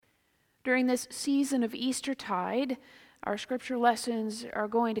During this season of Eastertide, our scripture lessons are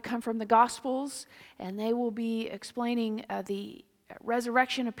going to come from the Gospels, and they will be explaining the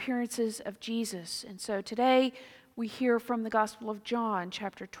resurrection appearances of Jesus. And so today we hear from the Gospel of John,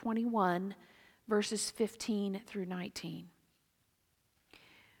 chapter 21, verses 15 through 19.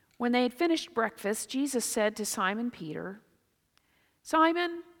 When they had finished breakfast, Jesus said to Simon Peter,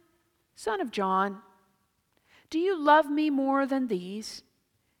 "Simon, son of John, do you love me more than these?"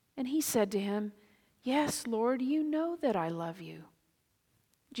 And he said to him, "Yes, Lord, you know that I love you."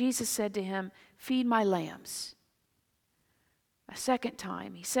 Jesus said to him, "Feed my lambs." A second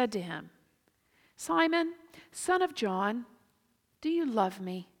time he said to him, "Simon, son of John, do you love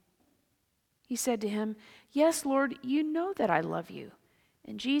me?" He said to him, "Yes, Lord, you know that I love you."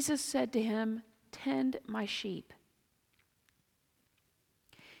 And Jesus said to him, "Tend my sheep."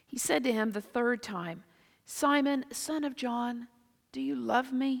 He said to him the third time, "Simon, son of John, do you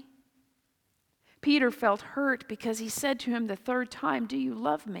love me?" Peter felt hurt because he said to him the third time, "Do you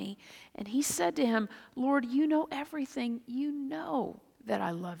love me?" And he said to him, "Lord, you know everything. You know that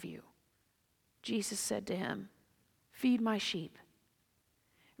I love you." Jesus said to him, "Feed my sheep.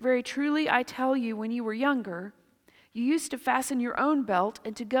 Very truly, I tell you, when you were younger, you used to fasten your own belt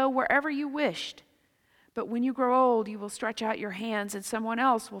and to go wherever you wished. But when you grow old, you will stretch out your hands, and someone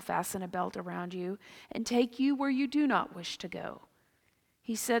else will fasten a belt around you and take you where you do not wish to go."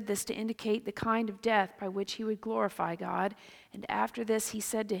 He said this to indicate the kind of death by which he would glorify God. And after this, he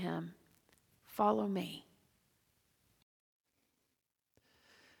said to him, "Follow me."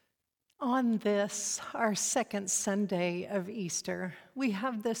 On this, our second Sunday of Easter, we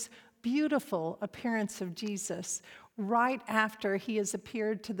have this beautiful appearance of Jesus right after he has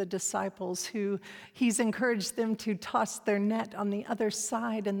appeared to the disciples, who he's encouraged them to toss their net on the other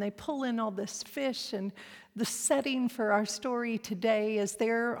side, and they pull in all this fish. And the setting for our story today is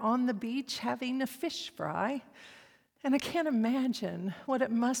they're on the beach having a fish fry. And I can't imagine what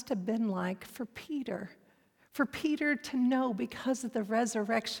it must have been like for Peter to know, because of the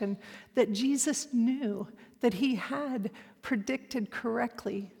resurrection, that Jesus knew that he had predicted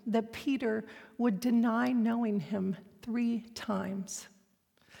correctly that Peter would deny knowing him 3 times.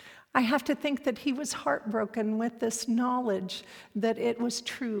 I have to think that he was heartbroken with this knowledge that it was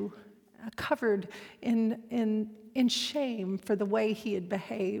true, covered in shame for the way he had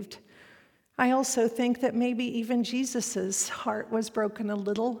behaved. I also think that maybe even Jesus's heart was broken a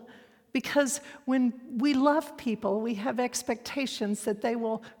little, because when we love people, we have expectations that they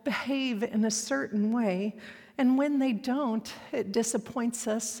will behave in a certain way. And when they don't, it disappoints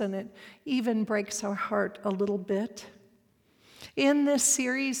us, and it even breaks our heart a little bit. In this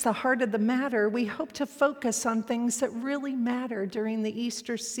series, The Heart of the Matter, we hope to focus on things that really matter during the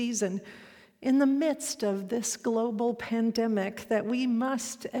Easter season, in the midst of this global pandemic that we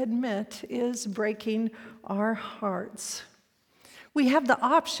must admit is breaking our hearts. We have the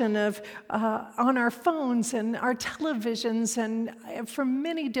option of, on our phones and our televisions and from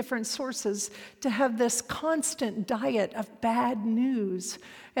many different sources, to have this constant diet of bad news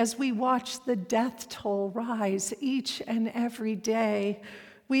as we watch the death toll rise each and every day.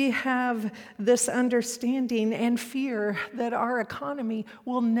 We have this understanding and fear that our economy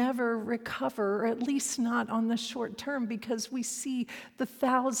will never recover, or at least not on the short term, because we see the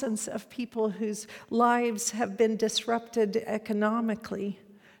thousands of people whose lives have been disrupted economically,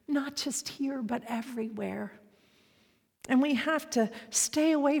 not just here, but everywhere. And we have to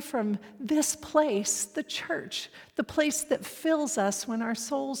stay away from this place, the church, the place that fills us when our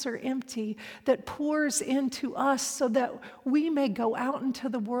souls are empty, that pours into us so that we may go out into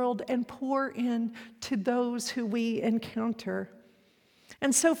the world and pour in to those who we encounter.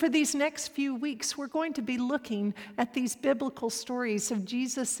 And so for these next few weeks, we're going to be looking at these biblical stories of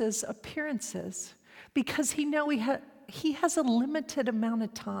Jesus's appearances, because he has a limited amount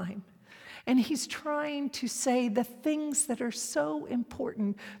of time. And he's trying to say the things that are so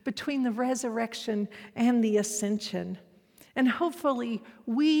important between the resurrection and the ascension. And hopefully,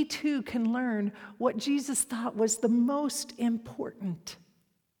 we too can learn what Jesus thought was the most important.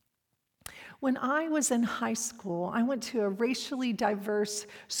 When I was in high school, I went to a racially diverse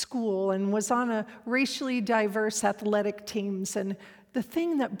school and was on a racially diverse athletic teams. And the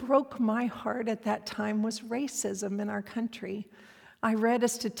thing that broke my heart at that time was racism in our country. I read a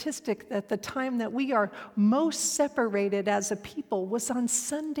statistic that the time that we are most separated as a people was on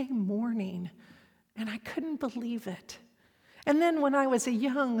Sunday morning, and I couldn't believe it. And then when I was a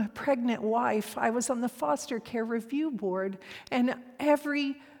young pregnant wife, I was on the foster care review board, and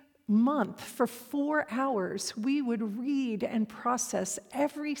every month for 4 hours, we would read and process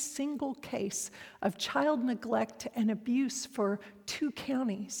every single case of child neglect and abuse for 2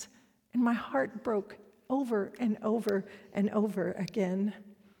 counties. And my heart broke over and over and over again.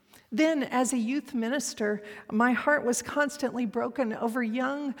 Then, as a youth minister, my heart was constantly broken over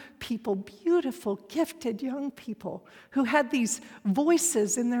young people, beautiful, gifted young people who had these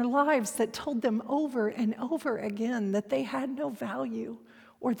voices in their lives that told them over and over again that they had no value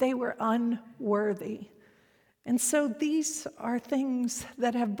or they were unworthy. And so these are things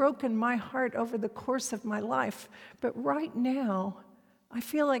that have broken my heart over the course of my life. But right now, I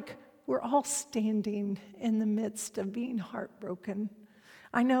feel like we're all standing in the midst of being heartbroken.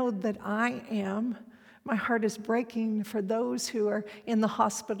 I know that I am. My heart is breaking for those who are in the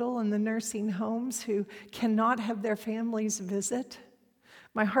hospital and the nursing homes who cannot have their families visit.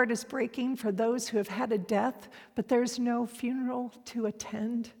 My heart is breaking for those who have had a death, but there's no funeral to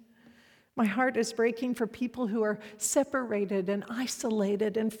attend. My heart is breaking for people who are separated and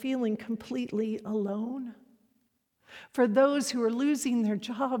isolated and feeling completely alone. For those who are losing their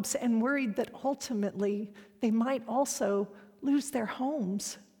jobs and worried that ultimately they might also lose their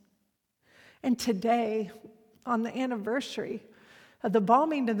homes. And today, on the anniversary of the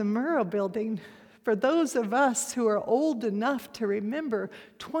bombing of the Murrah building, for those of us who are old enough to remember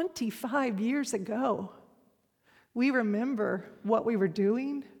 25 years ago, we remember what we were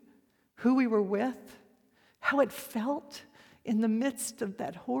doing, who we were with, how it felt in the midst of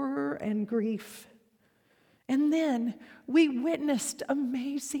that horror and grief. And then we witnessed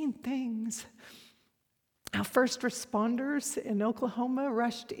amazing things. How first responders in Oklahoma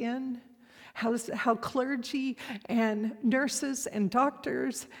rushed in, how clergy and nurses and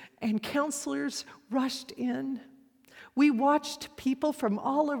doctors and counselors rushed in. We watched people from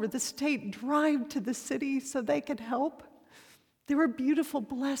all over the state drive to the city so they could help. There were beautiful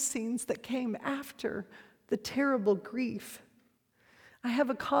blessings that came after the terrible grief. I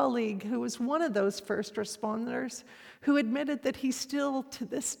have a colleague who was one of those first responders who admitted that he still, to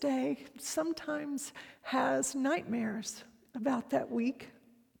this day, sometimes has nightmares about that week.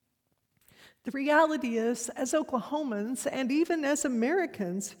 The reality is, as Oklahomans and even as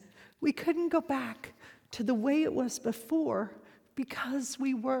Americans, we couldn't go back to the way it was before because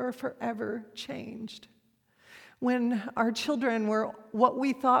we were forever changed. When our children were what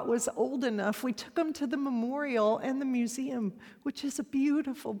we thought was old enough, we took them to the memorial and the museum, which is a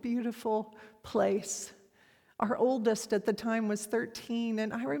beautiful, beautiful place. Our oldest at the time was 13,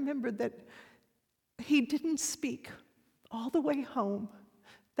 and I remember that he didn't speak all the way home,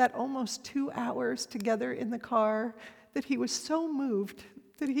 that almost 2 hours together in the car, that he was so moved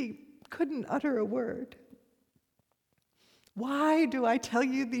that he couldn't utter a word. Why do I tell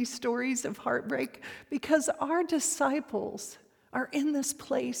you these stories of heartbreak? Because our disciples are in this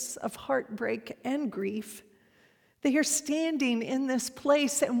place of heartbreak and grief. They are standing in this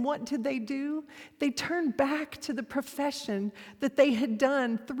place, and what did they do? They turned back to the profession that they had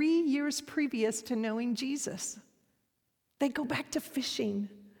done 3 years previous to knowing Jesus. They go back to fishing.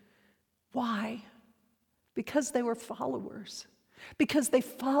 Why? Because they were followers. Because they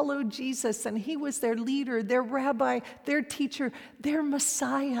followed Jesus and he was their leader, their rabbi, their teacher, their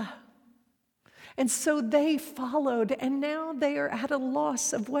Messiah. And so they followed, and now they are at a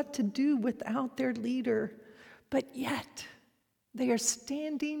loss of what to do without their leader. But yet, they are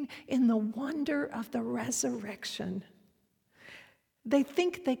standing in the wonder of the resurrection. They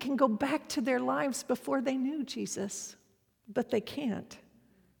think they can go back to their lives before they knew Jesus, but they can't.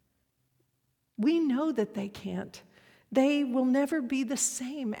 We know that they can't. They will never be the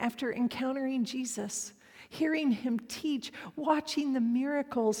same after encountering Jesus, hearing him teach, watching the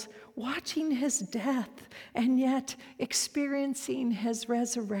miracles, watching his death, and yet experiencing his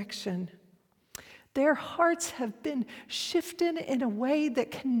resurrection. Their hearts have been shifted in a way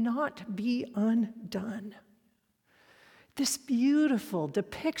that cannot be undone. This beautiful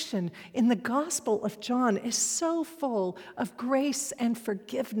depiction in the Gospel of John is so full of grace and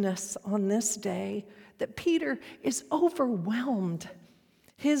forgiveness on this day that Peter is overwhelmed.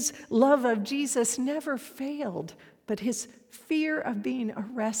 His love of Jesus never failed, but his fear of being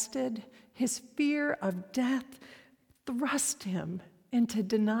arrested, his fear of death, thrust him into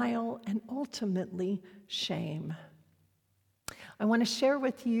denial and ultimately shame. I want to share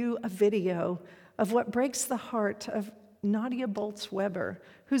with you a video of what breaks the heart of Nadia Bolz-Weber,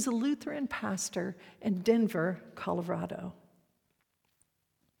 who's a Lutheran pastor in Denver, Colorado.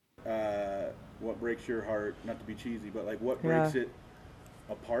 What breaks your heart, not to be cheesy, but like what breaks it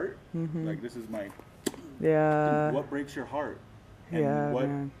apart? Mm-hmm. Like this is my, what breaks your heart? And what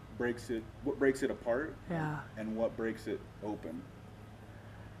breaks it apart? Yeah. And what breaks it open?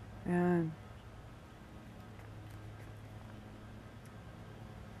 And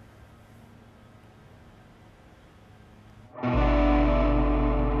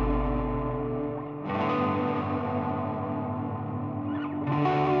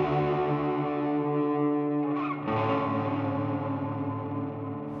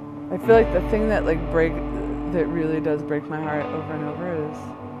feel like the thing that that really does break my heart over and over is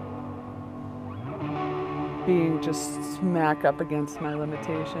being just smack up against my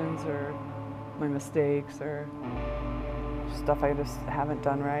limitations or my mistakes or stuff I just haven't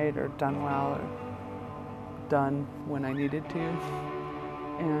done right or done well or done when I needed to.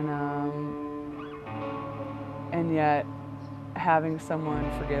 And yet having someone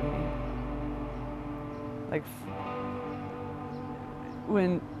forgive me. Like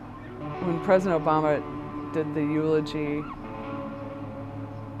when President Obama did the eulogy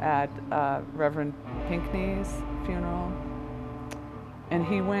at Reverend Pinckney's funeral, and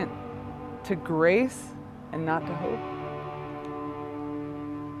he went to grace and not to hope,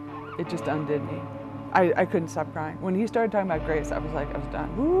 it just undid me. I couldn't stop crying. When he started talking about grace, I was done.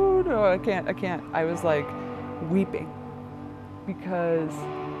 Ooh, no, I can't. I was like weeping because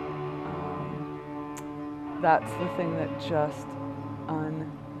that's the thing that just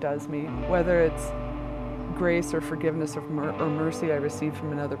undoes me. Whether it's grace or forgiveness or mercy I received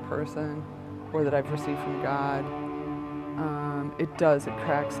from another person or that I've received from God, it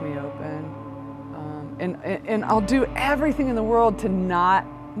cracks me open. And I'll do everything in the world to not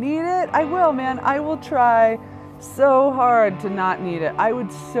need it. I will, man. I will try so hard to not need it. I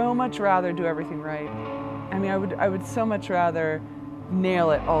would so much rather do everything right. I mean, I would so much rather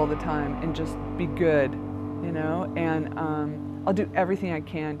nail it all the time and just be good, you know? And I'll do everything I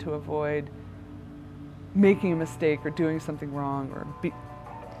can to avoid making a mistake or doing something wrong or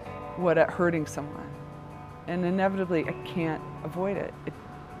hurting someone. And inevitably, I can't avoid it.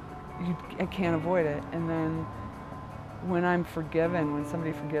 I can't avoid it. And then when I'm forgiven, when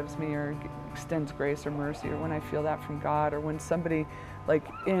somebody forgives me or extends grace or mercy, or when I feel that from God, or when somebody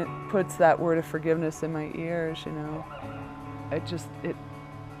puts that word of forgiveness in my ears, you know,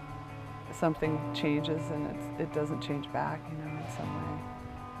 something changes and it doesn't change back, you know, in some way.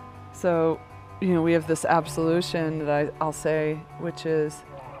 So, you know, we have this absolution that I'll say, which is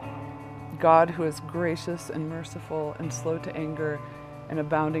God, who is gracious and merciful and slow to anger and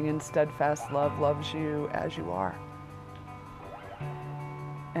abounding in steadfast love, loves you as you are.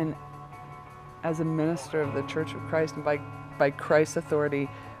 And as a minister of the Church of Christ, and by Christ's authority,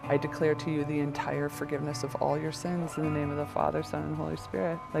 I declare to you the entire forgiveness of all your sins in the name of the Father, Son, and Holy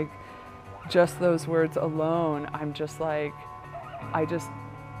Spirit. Like, just those words alone, I'm just like, I just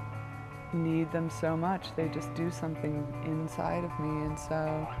need them so much. They just do something inside of me. And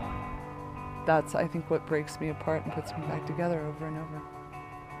so that's, I think, what breaks me apart and puts me back together over and over.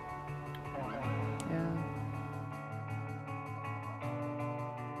 Yeah.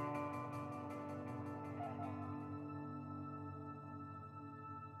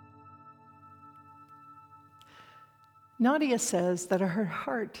 Nadia says that her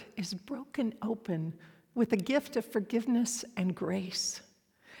heart is broken open with a gift of forgiveness and grace.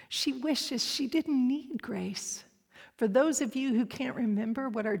 She wishes she didn't need grace. For those of you who can't remember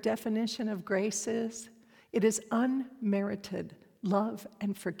what our definition of grace is, it is unmerited love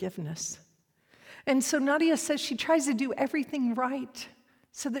and forgiveness. And so Nadia says she tries to do everything right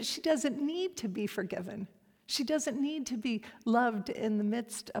so that she doesn't need to be forgiven. She doesn't need to be loved in the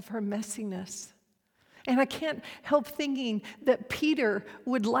midst of her messiness. And I can't help thinking that Peter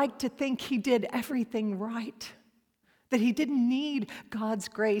would like to think he did everything right, that he didn't need God's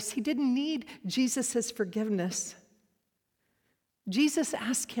grace. He didn't need Jesus' forgiveness. Jesus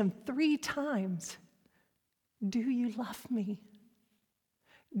asked him 3 times, "Do you love me?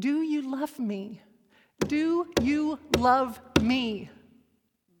 Do you love me? Do you love me?"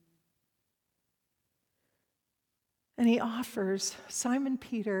 And he offers Simon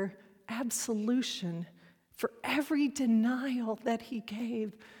Peter absolution for every denial that he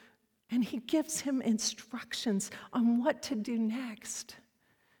gave. And he gives him instructions on what to do next.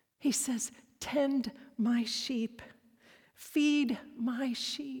 He says, "Tend my sheep. Feed my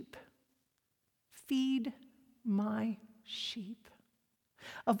sheep. Feed my sheep."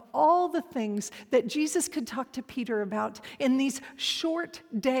 Of all the things that Jesus could talk to Peter about in these short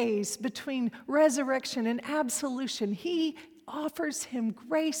days between resurrection and absolution, he offers him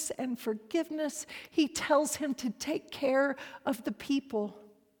grace and forgiveness. He tells him to take care of the people.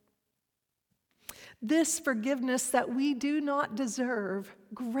 This forgiveness that we do not deserve,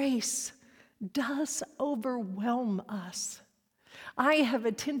 grace, does overwhelm us. I have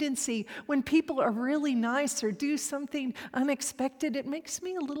a tendency, when people are really nice or do something unexpected, it makes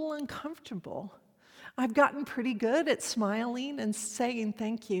me a little uncomfortable. I've gotten pretty good at smiling and saying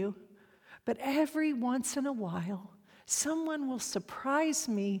thank you, but every once in a while, someone will surprise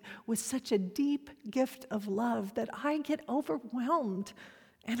me with such a deep gift of love that I get overwhelmed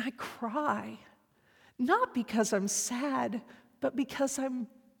and I cry. Not because I'm sad, but because I'm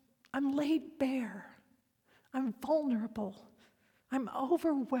I'm laid bare. I'm vulnerable. I'm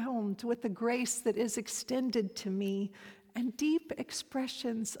overwhelmed with the grace that is extended to me, and deep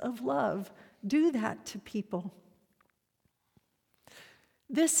expressions of love do that to people.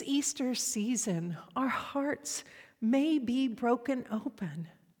 This Easter season, our hearts may be broken open.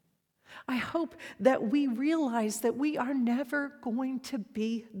 I hope that we realize that we are never going to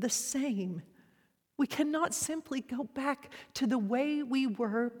be the same. We cannot simply go back to the way we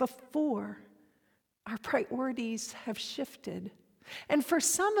were before. Our priorities have shifted. And for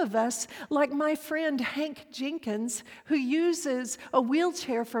some of us, like my friend Hank Jenkins, who uses a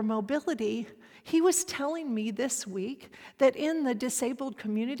wheelchair for mobility, he was telling me this week that in the disabled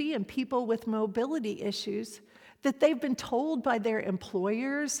community and people with mobility issues, that they've been told by their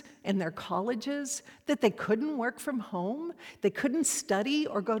employers and their colleges that they couldn't work from home, they couldn't study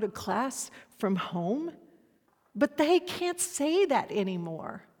or go to class from home, but they can't say that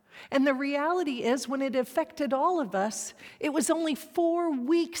anymore. And the reality is, when it affected all of us, it was only 4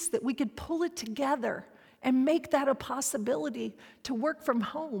 weeks that we could pull it together and make that a possibility to work from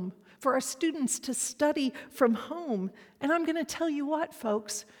home, for our students to study from home. And I'm going to tell you what,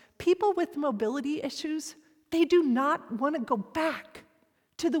 folks, people with mobility issues, they do not want to go back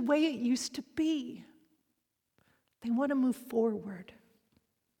to the way it used to be. They want to move forward.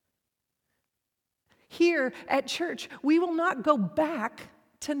 Here at church, we will not go back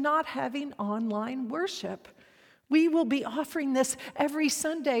to not having online worship. We will be offering this every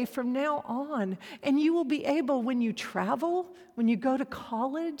Sunday from now on, and you will be able, when you travel, when you go to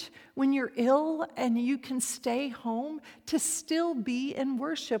college, when you're ill and you can stay home, to still be in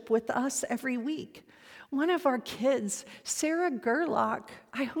worship with us every week. One of our kids, Sarah Gerlach,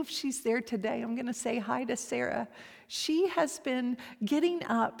 I hope she's there today. I'm going to say hi to Sarah. She has been getting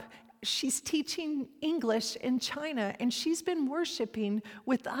up. She's teaching English in China, and she's been worshiping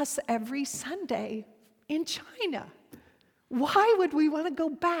with us every Sunday in China. Why would we want to go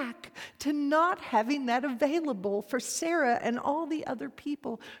back to not having that available for Sarah and all the other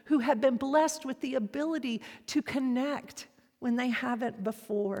people who have been blessed with the ability to connect when they haven't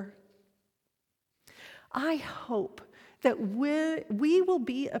before? I hope that we will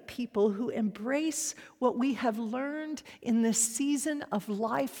be a people who embrace what we have learned in this season of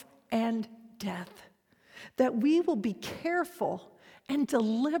life and death, that we will be careful and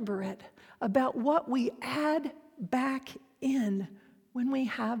deliberate about what we add back in when we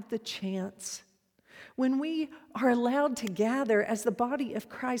have the chance. When we are allowed to gather as the body of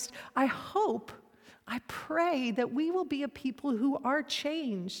Christ, I pray that we will be a people who are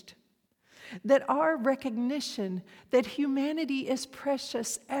changed, that our recognition that humanity is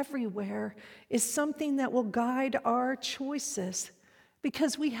precious everywhere is something that will guide our choices,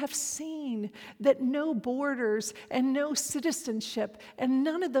 because we have seen that no borders and no citizenship and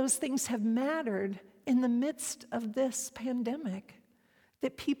none of those things have mattered in the midst of this pandemic,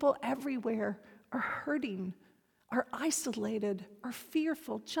 that people everywhere are hurting, are isolated, are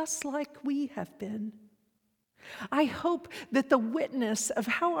fearful, just like we have been. I hope that the witness of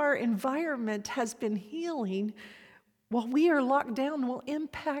how our environment has been healing while we are locked down will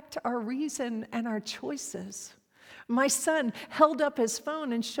impact our reason and our choices. My son held up his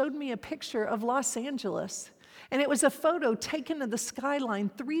phone and showed me a picture of Los Angeles, and it was a photo taken of the skyline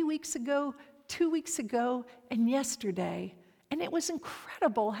 3 weeks ago, 2 weeks ago, and yesterday. And it was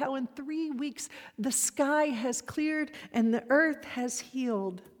incredible how in 3 weeks the sky has cleared and the earth has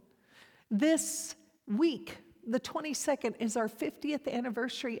healed. This week, the 22nd, is our 50th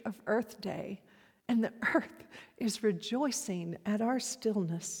anniversary of Earth Day, and the earth is rejoicing at our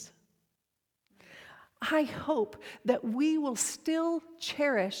stillness. I hope that we will still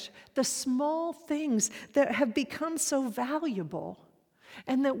cherish the small things that have become so valuable,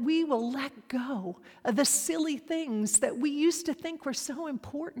 and that we will let go of the silly things that we used to think were so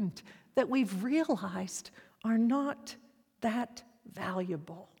important that we've realized are not that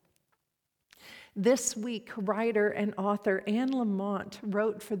valuable. This week, writer and author Anne Lamott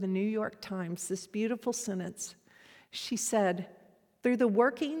wrote for the New York Times this beautiful sentence. She said, "Through the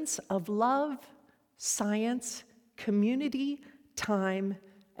workings of love, science, community, time,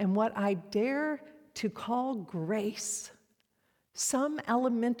 and what I dare to call grace, some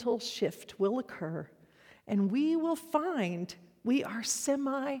elemental shift will occur, and we will find we are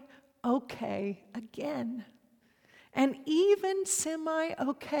semi-okay again. And even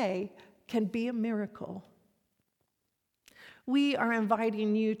semi-okay can be a miracle." We are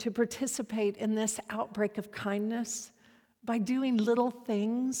inviting you to participate in this outbreak of kindness by doing little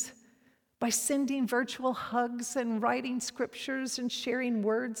things, by sending virtual hugs and writing scriptures and sharing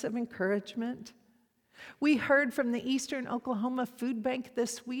words of encouragement, We heard from the Eastern Oklahoma Food Bank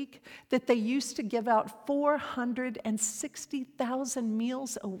this week that they used to give out 460,000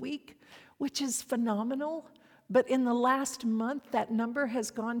 meals a week, which is phenomenal. But in the last month, that number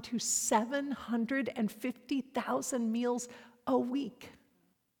has gone to 750,000 meals a week.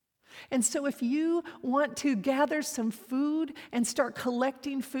 And so if you want to gather some food and start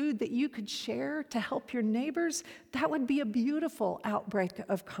collecting food that you could share to help your neighbors, that would be a beautiful outbreak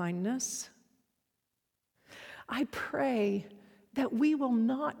of kindness. I pray that we will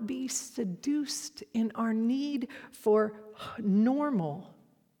not be seduced in our need for normal,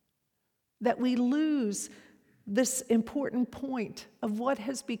 that we lose this important point of what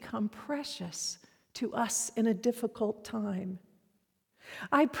has become precious to us in a difficult time.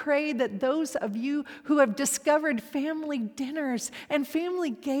 I pray that those of you who have discovered family dinners and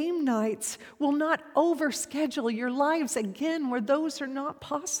family game nights will not overschedule your lives again where those are not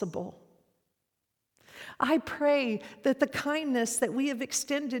possible. I pray that the kindness that we have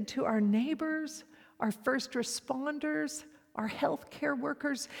extended to our neighbors, our first responders, our healthcare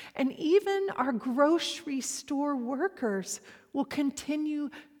workers, and even our grocery store workers will continue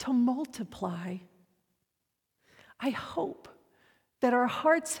to multiply. I hope that our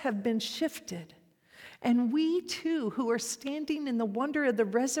hearts have been shifted, and we too, who are standing in the wonder of the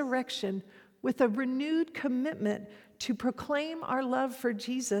resurrection with a renewed commitment to proclaim our love for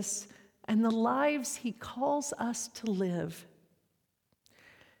Jesus and the lives he calls us to live.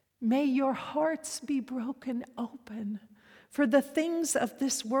 May your hearts be broken open for the things of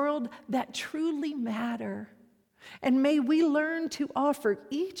this world that truly matter, and may we learn to offer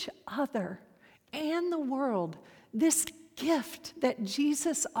each other and the world this gift that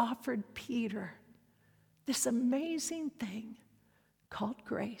Jesus offered Peter, this amazing thing called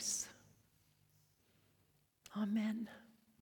grace. Amen.